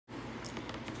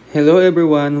Hello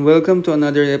everyone, welcome to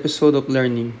another episode of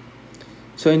learning.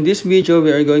 So in this video,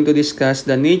 we are going to discuss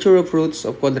the nature of roots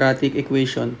of quadratic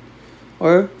equation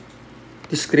or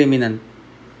discriminant.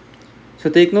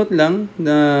 So take note lang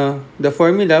na the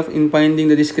formula in finding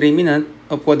the discriminant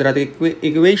of quadratic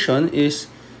equation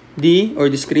is d or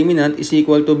discriminant is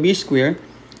equal to b squared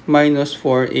minus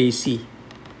 4ac.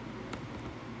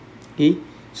 Okay?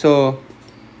 So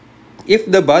if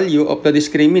the value of the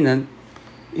discriminant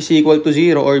is equal to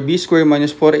 0 or b squared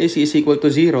minus 4ac is equal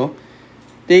to 0,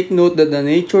 take note that the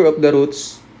nature of the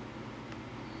roots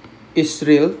is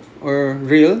real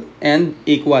and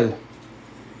equal.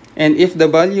 And if the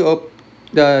value of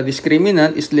the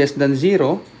discriminant is less than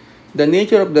 0, the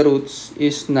nature of the roots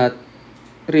is not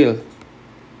real.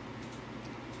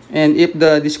 And if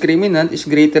the discriminant is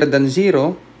greater than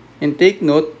 0, and take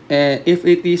note, if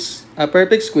it is a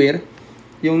perfect square,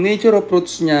 yung nature of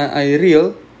roots niya ay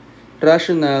real,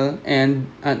 rational, and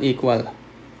unequal.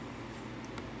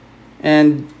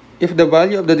 And if the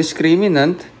value of the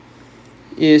discriminant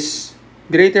is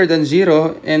greater than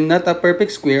 0 and not a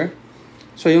perfect square,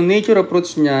 so yung nature of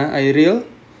roots niya ay real,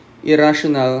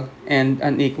 irrational, and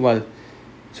unequal.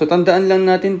 So tandaan lang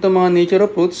natin itong mga nature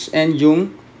of roots and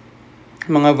yung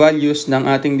mga values ng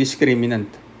ating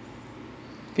discriminant.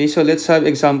 Okay, so let's have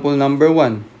example number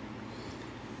 1.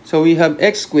 So we have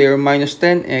x squared minus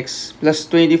 10x plus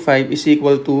 25 is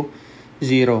equal to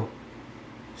 0.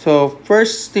 So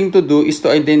first thing to do is to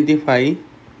identify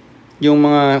yung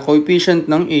mga coefficient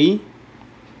ng a,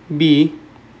 b,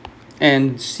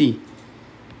 and c.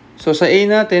 So sa a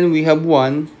natin, we have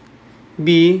 1,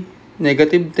 b,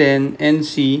 negative 10, and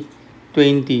c,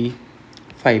 25.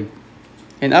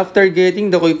 And after getting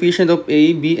the coefficient of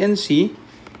a, b, and c,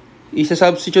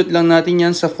 isa-substitute lang natin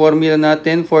yan sa formula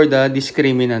natin for the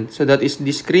discriminant. So that is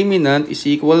discriminant is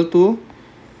equal to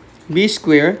b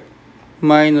squared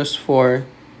minus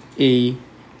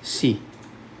 4ac.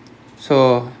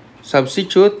 So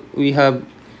substitute, we have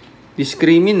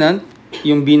discriminant,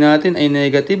 yung b natin ay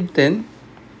negative 10.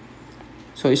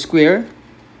 So square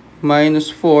minus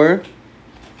 4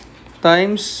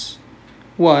 times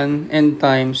 1 and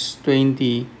times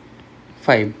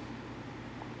 25.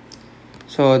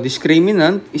 So,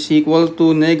 discriminant is equal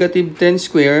to negative 10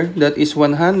 squared, that is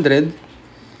 100.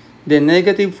 Then,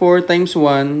 negative 4 times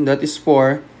 1, that is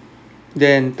 4.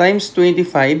 Then, times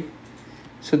 25,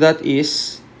 so that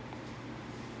is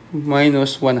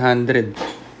minus 100.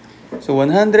 So,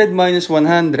 100 minus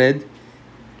 100,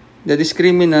 the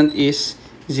discriminant is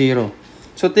 0.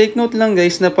 So, take note lang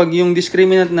guys na pag yung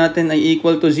discriminant natin ay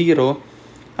equal to 0,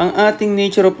 ang ating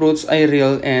nature of roots ay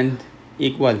real and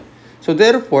equal. So,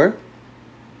 therefore,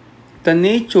 the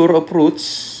nature of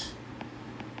roots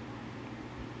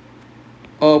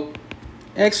of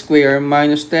x squared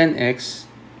minus 10x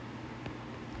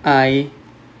ay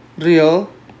real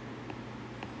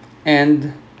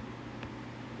and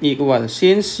equal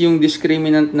since yung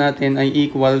discriminant natin ay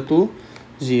equal to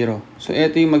 0. So,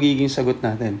 ito yung magiging sagot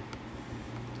natin.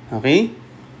 Okay?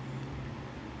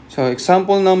 So,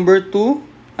 example number 2,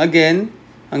 again,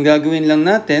 ang gagawin lang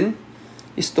natin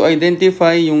is to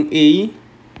identify yung a.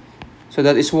 So,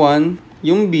 that is 1.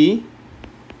 Yung b,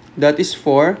 that is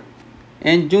 4.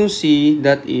 And yung c,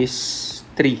 that is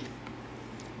 3.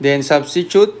 Then,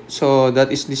 substitute. So,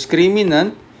 that is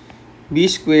discriminant.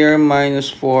 b squared minus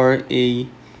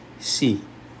 4ac.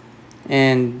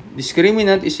 And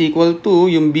discriminant is equal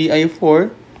to, yung b ay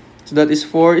 4. So, that is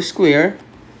 4 squared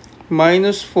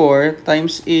minus 4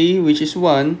 times a, which is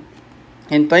 1.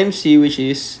 And times c, which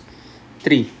is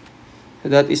 3.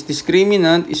 So, that is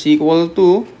discriminant is equal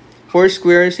to 4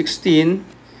 squared, 16.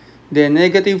 Then,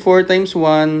 negative 4 times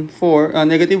 1, 4.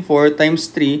 Negative 4 times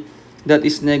 3, that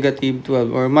is negative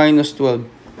 12 or minus 12.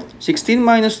 16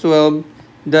 minus 12,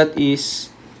 that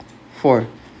is 4.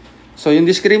 So, yung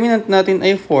discriminant natin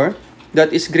ay 4.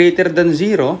 That is greater than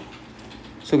 0.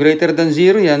 So, greater than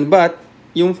 0 yan. But,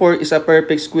 yung 4 is a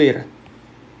perfect square.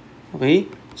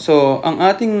 Okay? So, ang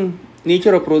ating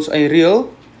nature of roots ay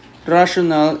real,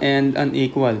 rational, and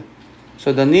unequal. So,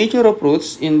 the nature of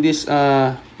roots in this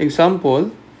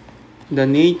example, the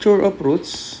nature of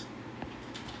roots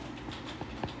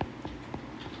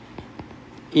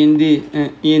in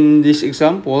this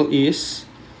example is,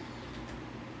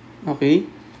 okay,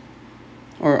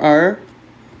 or are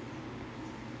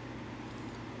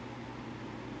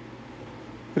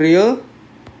real,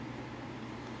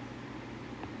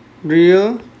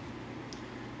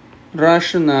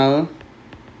 rational,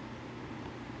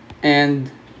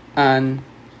 and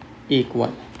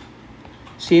unequal.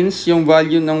 Since yung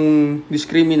value ng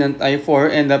discriminant ay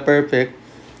 4 and a perfect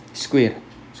square.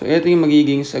 So, ito yung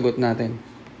magiging sagot natin.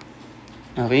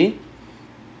 Okay?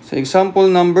 So, example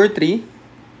number 3.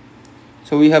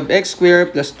 So, we have x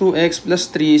squared plus 2x plus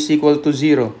 3 is equal to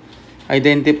 0.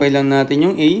 Identify lang natin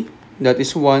yung a, that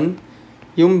is 1,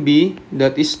 yung b,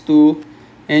 that is 2,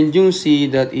 and yung c,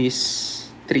 that is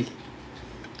 3.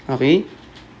 Okay?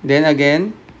 Then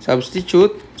again,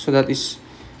 substitute. So, that is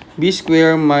b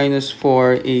squared minus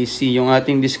 4ac, yung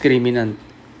ating discriminant.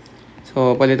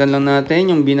 So, palitan lang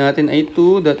natin. Yung b natin ay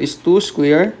 2, that is 2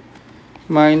 squared,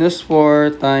 minus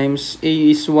 4 times a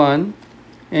is 1,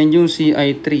 and yung c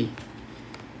ay 3.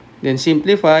 Then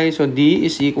simplify, so d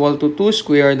is equal to 2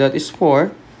 squared, that is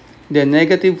 4. Then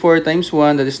negative 4 times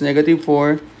 1, that is negative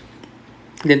 4.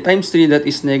 Then times 3, that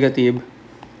is negative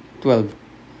 12.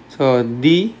 So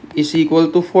d is equal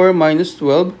to 4 minus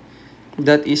 12,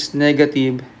 that is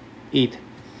negative 8.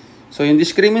 So yung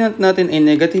discriminant natin ay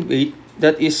negative 8,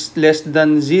 that is less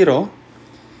than 0.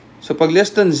 So pag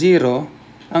less than 0,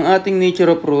 ang ating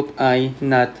nature of root ay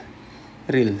not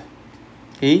real.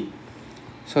 Okay?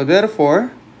 So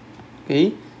therefore,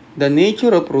 okay, the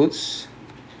nature of roots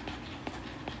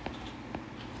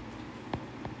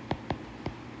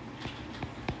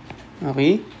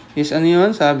is ano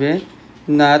yun? Sabi,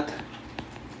 not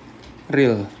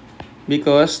real.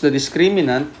 Because the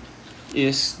discriminant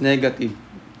is negative,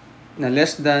 na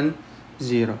less than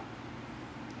 0.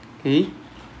 Okay?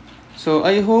 So,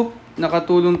 I hope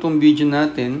nakatulong tong video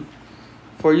natin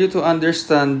for you to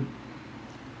understand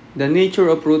the nature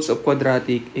of roots of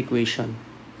quadratic equation.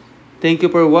 Thank you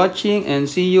for watching and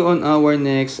see you on our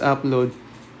next upload.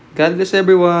 God bless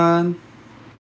everyone!